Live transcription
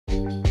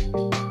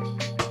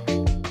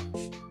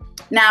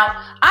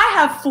Now, I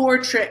have 4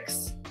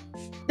 tricks.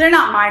 They're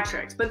not my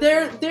tricks, but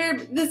this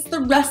is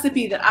the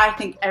recipe that I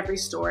think every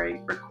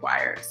story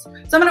requires.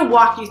 So I'm going to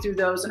walk you through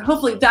those, and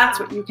hopefully that's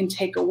what you can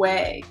take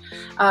away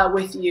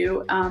with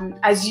you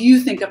as you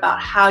think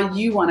about how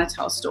you want to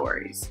tell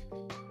stories.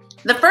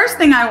 The first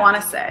thing I want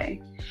to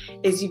say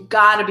is you've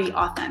got to be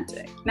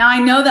authentic. Now, I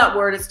know that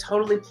word is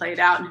totally played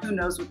out, and who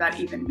knows what that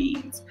even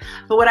means.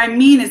 But what I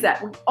mean is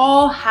that we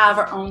all have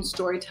our own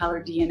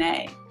storyteller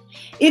DNA.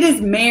 It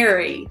is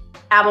Maryam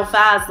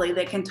Abolfazli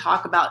that can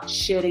talk about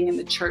shitting in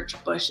the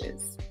church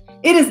bushes.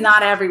 It is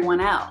not everyone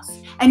else.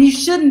 And you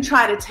shouldn't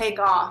try to take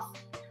on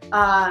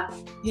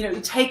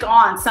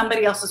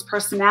somebody else's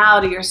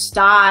personality or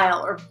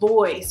style or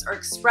voice or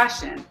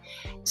expression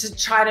to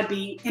try to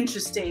be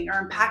interesting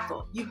or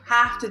impactful. You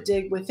have to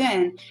dig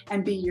within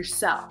and be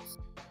yourself.